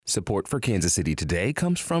Support for Kansas City Today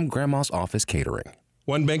comes from Grandma's Office Catering.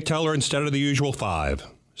 One bank teller instead of the usual 5.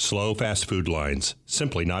 Slow fast food lines.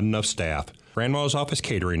 Simply not enough staff. Grandma's Office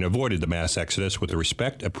Catering avoided the mass exodus with the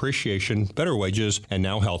respect, appreciation, better wages, and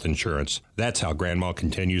now health insurance. That's how Grandma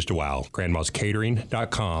continues to wow.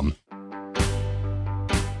 Grandma'sCatering.com.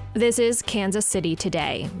 This is Kansas City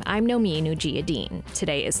Today. I'm Nomin Ujiyedin.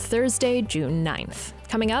 Today is Thursday, June 9th.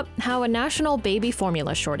 Coming up, how a national baby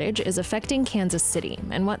formula shortage is affecting Kansas City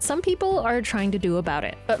and what some people are trying to do about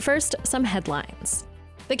it. But first, some headlines.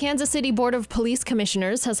 The Kansas City Board of Police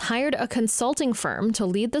Commissioners has hired a consulting firm to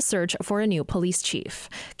lead the search for a new police chief.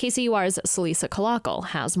 KCUR's Celisa Kalakal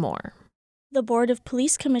has more. The Board of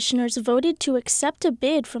Police Commissioners voted to accept a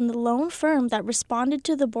bid from the lone firm that responded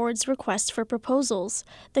to the board's request for proposals.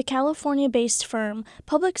 The California-based firm,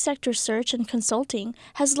 Public Sector Search and Consulting,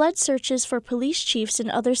 has led searches for police chiefs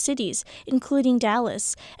in other cities, including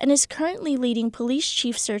Dallas, and is currently leading police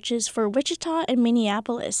chief searches for Wichita and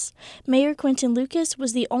Minneapolis. Mayor Quinton Lucas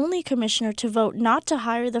was the only commissioner to vote not to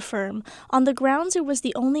hire the firm on the grounds it was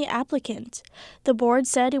the only applicant. The board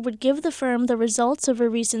said it would give the firm the results of a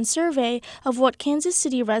recent survey of what Kansas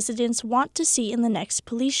City residents want to see in the next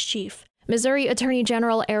police chief. Missouri Attorney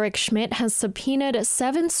General Eric Schmitt has subpoenaed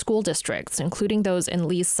 7 school districts, including those in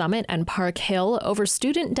Lee's Summit and Park Hill, over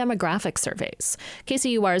student demographic surveys.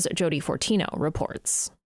 KCUR's Jody Fortino reports.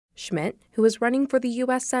 Schmitt, who is running for the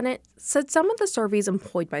U.S. Senate, said some of the surveys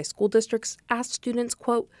employed by school districts asked students,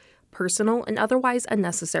 quote, personal and otherwise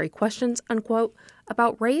unnecessary questions, unquote,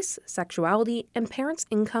 about race, sexuality, and parents'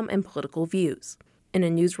 income and political views. In a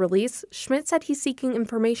news release, Schmitt said he's seeking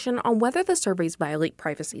information on whether the surveys violate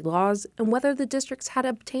privacy laws and whether the districts had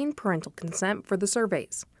obtained parental consent for the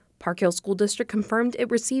surveys. Park Hill School District confirmed it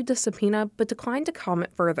received a subpoena but declined to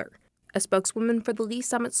comment further. A spokeswoman for the Lee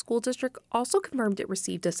Summit School District also confirmed it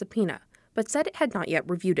received a subpoena, but said it had not yet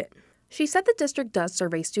reviewed it. She said the district does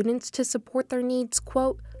survey students to support their needs,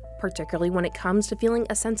 quote, particularly when it comes to feeling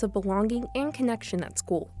a sense of belonging and connection at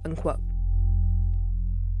school, unquote.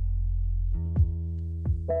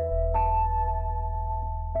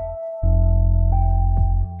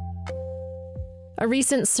 A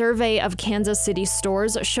recent survey of Kansas City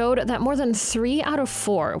stores showed that more than 3 out of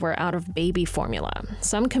 4 were out of baby formula.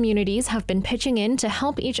 Some communities have been pitching in to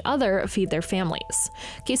help each other feed their families.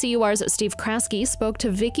 KCUR's Steve Kraske spoke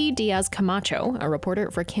to Vicky Diaz Camacho, a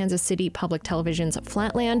reporter for Kansas City Public Television's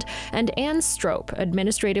Flatland, and Ann Strope,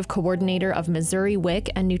 administrative coordinator of Missouri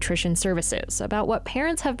WIC and Nutrition Services, about what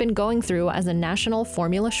parents have been going through as a national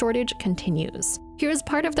formula shortage continues. Here's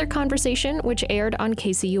part of their conversation, which aired on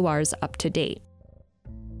KCUR's Up to Date.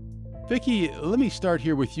 Vicki, let me start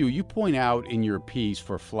here with you. You point out in your piece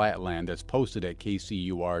for Flatland that's posted at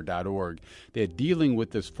kcur.org that dealing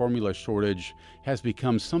with this formula shortage has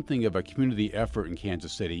become something of a community effort in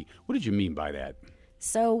Kansas City. What did you mean by that?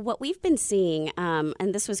 So what we've been seeing, and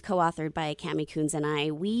this was co-authored by Cami Coons and I,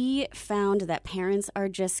 we found that parents are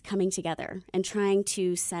just coming together and trying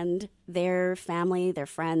to send their family, their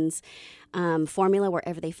friends, formula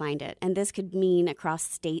wherever they find it. And this could mean across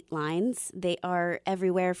state lines. They are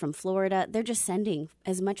everywhere from Florida. They're just sending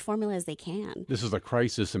as much formula as they can. This is a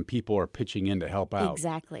crisis and people are pitching in to help out.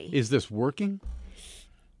 Exactly. Is this working?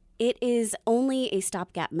 It is only a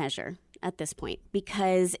stopgap measure at this point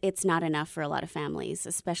because it's not enough for a lot of families,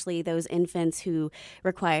 especially those infants who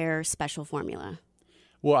require special formula.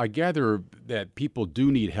 Well, I gather that people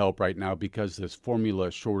do need help right now because this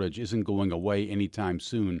formula shortage isn't going away anytime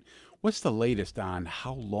soon. What's the latest on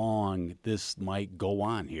how long this might go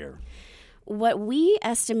on here? What we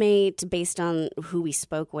estimate based on who we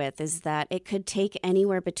spoke with is that it could take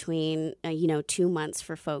anywhere between, 2 months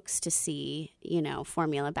for folks to see,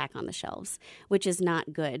 formula back on the shelves, which is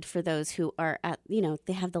not good for those who are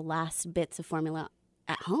they have the last bits of formula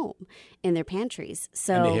at home in their pantries.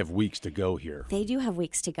 So and they have weeks to go here. They do have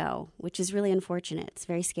weeks to go, which is really unfortunate. It's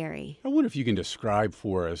very scary. I wonder if you can describe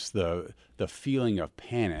for us the feeling of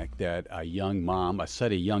panic that a young mom, a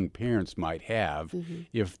set of young parents might have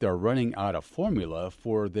if they're running out of formula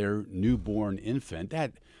for their newborn infant.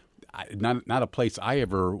 That not a place I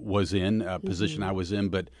ever was in, a position I was in,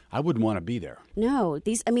 but I wouldn't want to be there. No,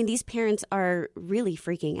 these parents are really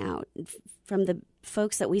freaking out. From the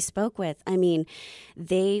folks that we spoke with,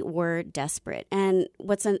 they were desperate. And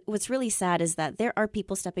what's really sad is that there are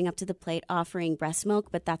people stepping up to the plate offering breast milk,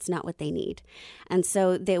 but that's not what they need. And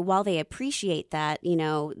so while they appreciate that,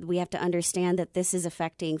 we have to understand that this is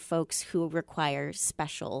affecting folks who require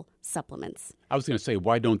special supplements. I was going to say,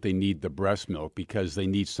 why don't they need the breast milk? Because they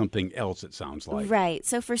need something else, it sounds like. Right.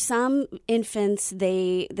 So for some infants,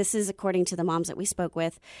 this is according to the moms that we spoke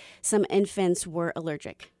with, some infants were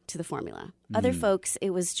allergic to the formula. Other folks,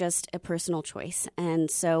 it was just a personal choice. And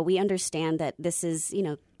so we understand that this is,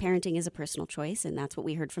 parenting is a personal choice, and that's what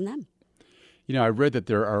we heard from them. I read that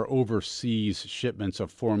there are overseas shipments of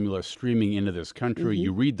formula streaming into this country.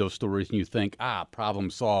 You read those stories and you think, problem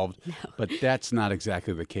solved. No. But that's not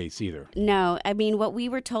exactly the case either. No. I mean, what we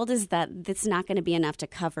were told is that it's not going to be enough to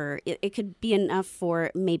cover. It could be enough for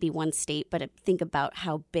maybe one state, but think about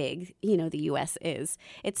how big, the U.S. is.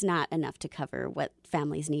 It's not enough to cover what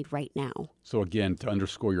families need right now. So again, to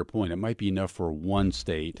underscore your point, it might be enough for one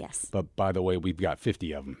state. Yes. But by the way, we've got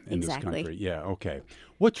 50 of them in this Exactly. country. Yeah, okay.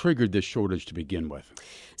 What triggered this shortage to begin with?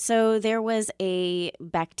 So there was a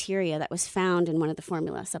bacteria that was found in one of the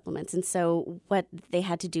formula supplements. And so what they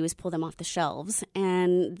had to do is pull them off the shelves.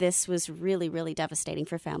 And this was really, really devastating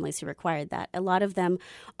for families who required that. A lot of them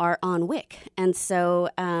are on WIC. And so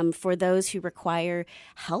for those who require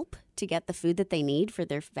help to get the food that they need for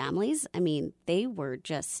their families, I mean, they were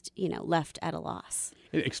just, left at a loss.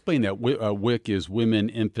 Explain that. WIC is Women,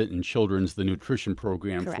 Infant, and Children's, the nutrition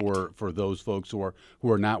program for those folks who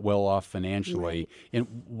are not well off financially. Right.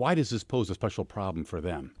 And why does this pose a special problem for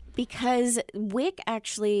them? Because WIC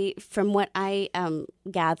actually, from what I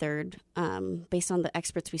gathered, based on the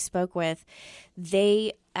experts we spoke with,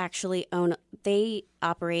 they actually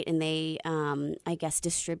operate and they,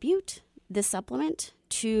 distribute the supplement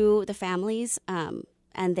to the families. And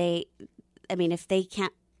if they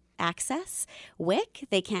can't access WIC,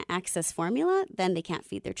 they can't access formula, then they can't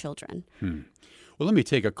feed their children. Well, let me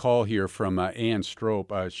take a call here from Ann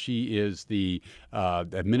Strope. She is the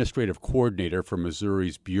administrative coordinator for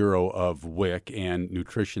Missouri's Bureau of WIC and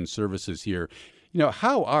Nutrition Services here.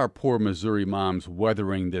 How are poor Missouri moms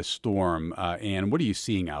weathering this storm, Ann? What are you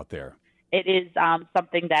seeing out there? It is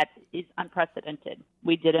something that is unprecedented.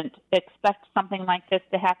 We didn't expect something like this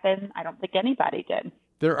to happen. I don't think anybody did.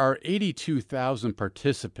 There are 82,000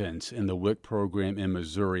 participants in the WIC program in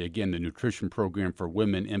Missouri, again, the nutrition program for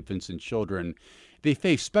women, infants, and children. They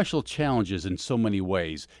face special challenges in so many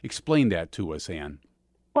ways. Explain that to us, Ann.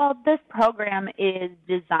 Well, this program is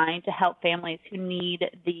designed to help families who need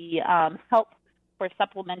the help for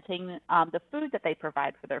supplementing the food that they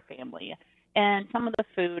provide for their family. And some of the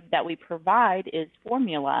food that we provide is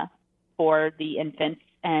formula for the infants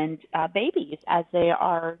and babies as they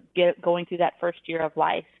are going through that first year of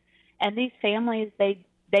life. And these families, they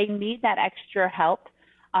need that extra help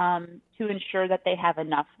to ensure that they have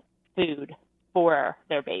enough food for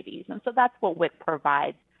their babies. And so that's what WIC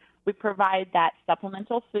provides. We provide that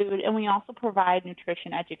supplemental food, and we also provide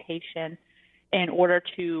nutrition education in order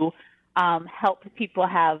to help people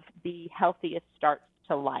have the healthiest starts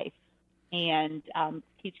to life and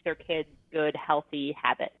teach their kids good, healthy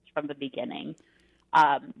habits from the beginning.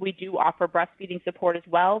 We do offer breastfeeding support as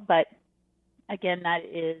well, but again, that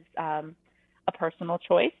is a personal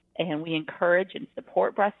choice, and we encourage and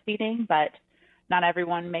support breastfeeding, but not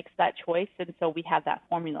everyone makes that choice, and so we have that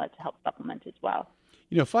formula to help supplement as well.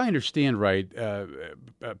 If I understand right,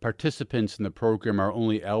 participants in the program are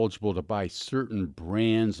only eligible to buy certain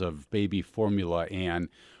brands of baby formula, and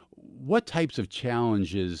what types of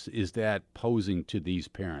challenges is that posing to these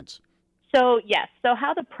parents? So, yes. So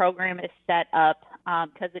how the program is set up,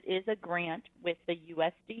 because it is a grant with the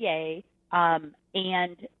USDA,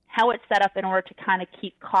 and how it's set up in order to kind of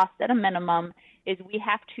keep costs at a minimum is we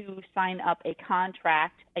have to sign up a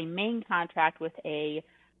main contract with a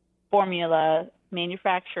formula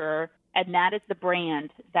manufacturer, and that is the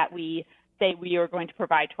brand that we say we are going to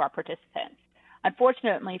provide to our participants.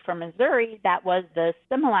 Unfortunately for Missouri, that was the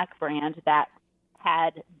Similac brand that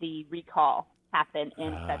had the recall happen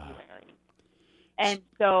in February. And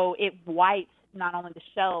so it wiped not only the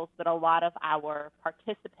shelves, but a lot of our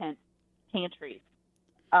participants' pantries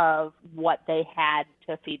of what they had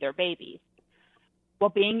to feed their babies. Well,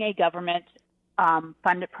 being a government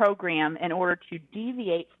funded program, in order to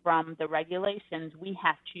deviate from the regulations, we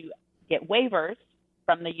have to get waivers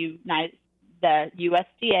from the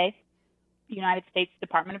USDA, United States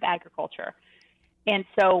Department of Agriculture. And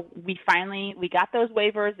so we got those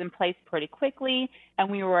waivers in place pretty quickly, and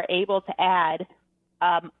we were able to add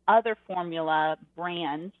other formula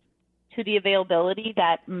brands to the availability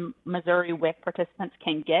that Missouri WIC participants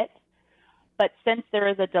can get. But since there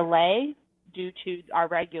is a delay due to our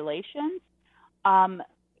regulations,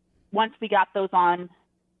 once we got those on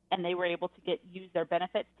and they were able to use their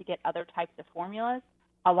benefits to get other types of formulas,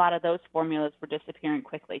 a lot of those formulas were disappearing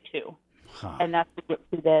quickly too. And that's to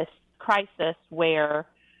get to this crisis where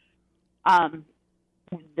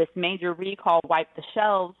this major recall wiped the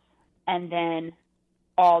shelves, and then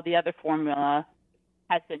all the other formula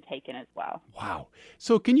has been taken as well. Wow.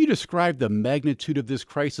 So can you describe the magnitude of this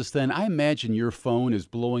crisis then? I imagine your phone is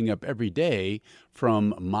blowing up every day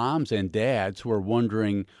from moms and dads who are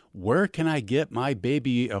wondering, where can I get my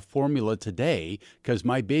baby a formula today because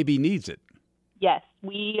my baby needs it? Yes,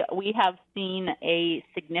 we have seen a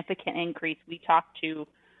significant increase. We talk to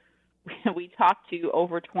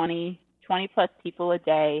over 20 plus people a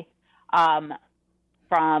day,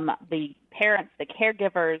 from the parents, the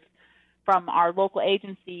caregivers, from our local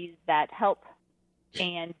agencies that help,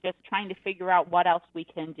 and just trying to figure out what else we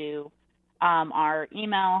can do. Our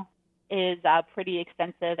email is pretty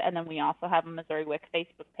extensive, and then we also have a Missouri WIC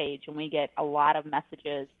Facebook page, and we get a lot of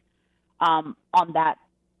messages on that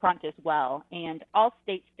front as well. And all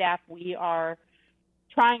state staff, we are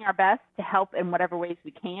trying our best to help in whatever ways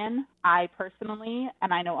we can. I personally,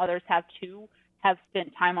 and I know others have too, have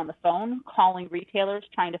spent time on the phone calling retailers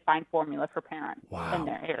trying to find formula for parents in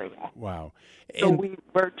their area. Wow. So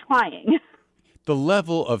we're trying. The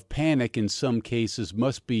level of panic in some cases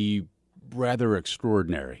must be rather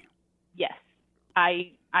extraordinary. Yes.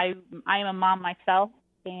 I am a mom myself,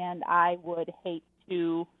 and I would hate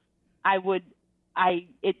to,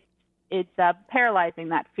 it's paralyzing,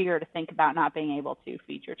 that fear to think about not being able to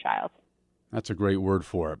feed your child. That's a great word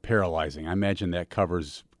for it, paralyzing. I imagine that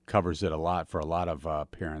covers it a lot for a lot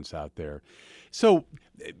of parents out there. So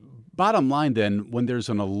bottom line then, when there's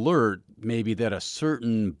an alert maybe that a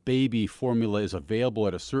certain baby formula is available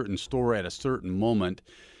at a certain store at a certain moment,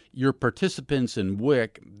 your participants in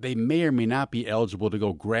WIC, they may or may not be eligible to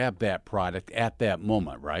go grab that product at that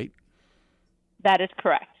moment, right? That is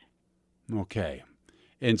correct. Okay.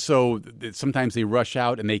 And so sometimes they rush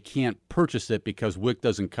out and they can't purchase it because WIC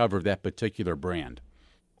doesn't cover that particular brand.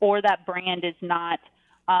 Or that brand is not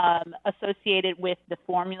associated with the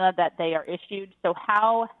formula that they are issued. So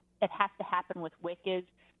how it has to happen with WIC is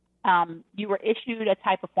you were issued a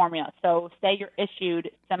type of formula. So say you're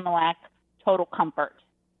issued Similac Total Comfort,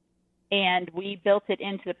 and we built it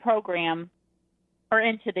into the program or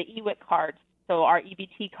into the eWIC cards, so our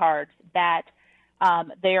EBT cards, that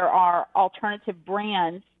there are alternative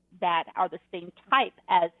brands that are the same type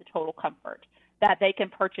as the Total Comfort that they can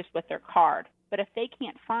purchase with their card. But if they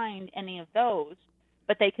can't find any of those,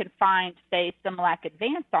 but they can find, say, Similac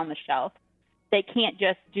Advanced on the shelf, they can't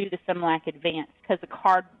just do the Similac Advanced because the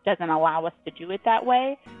card doesn't allow us to do it that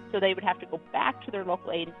way. So they would have to go back to their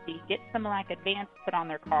local agency, get Similac Advanced put on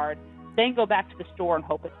their card, then go back to the store and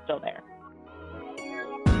hope it's still there.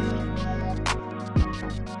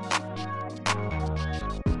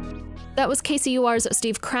 That was KCUR's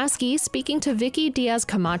Steve Kraske speaking to Vicki Diaz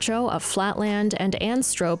Camacho of Flatland and Ann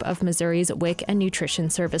Strope of Missouri's WIC and Nutrition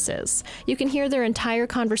Services. You can hear their entire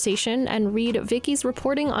conversation and read Vicki's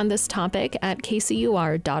reporting on this topic at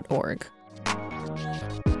kcur.org.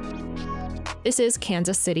 This is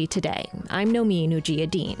Kansas City Today. I'm Nomi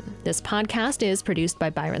Nujia-Dean. This podcast is produced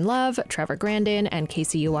by Byron Love, Trevor Grandin, and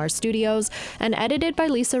KCUR Studios, and edited by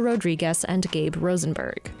Lisa Rodriguez and Gabe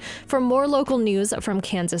Rosenberg. For more local news from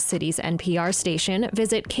Kansas City's NPR station,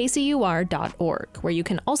 visit kcur.org, where you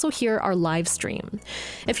can also hear our live stream.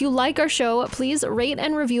 If you like our show, please rate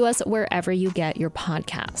and review us wherever you get your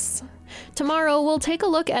podcasts. Tomorrow, we'll take a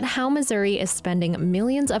look at how Missouri is spending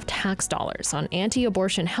millions of tax dollars on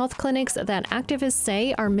anti-abortion health clinics that activists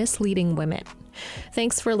say are misleading women.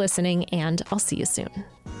 Thanks for listening, and I'll see you soon.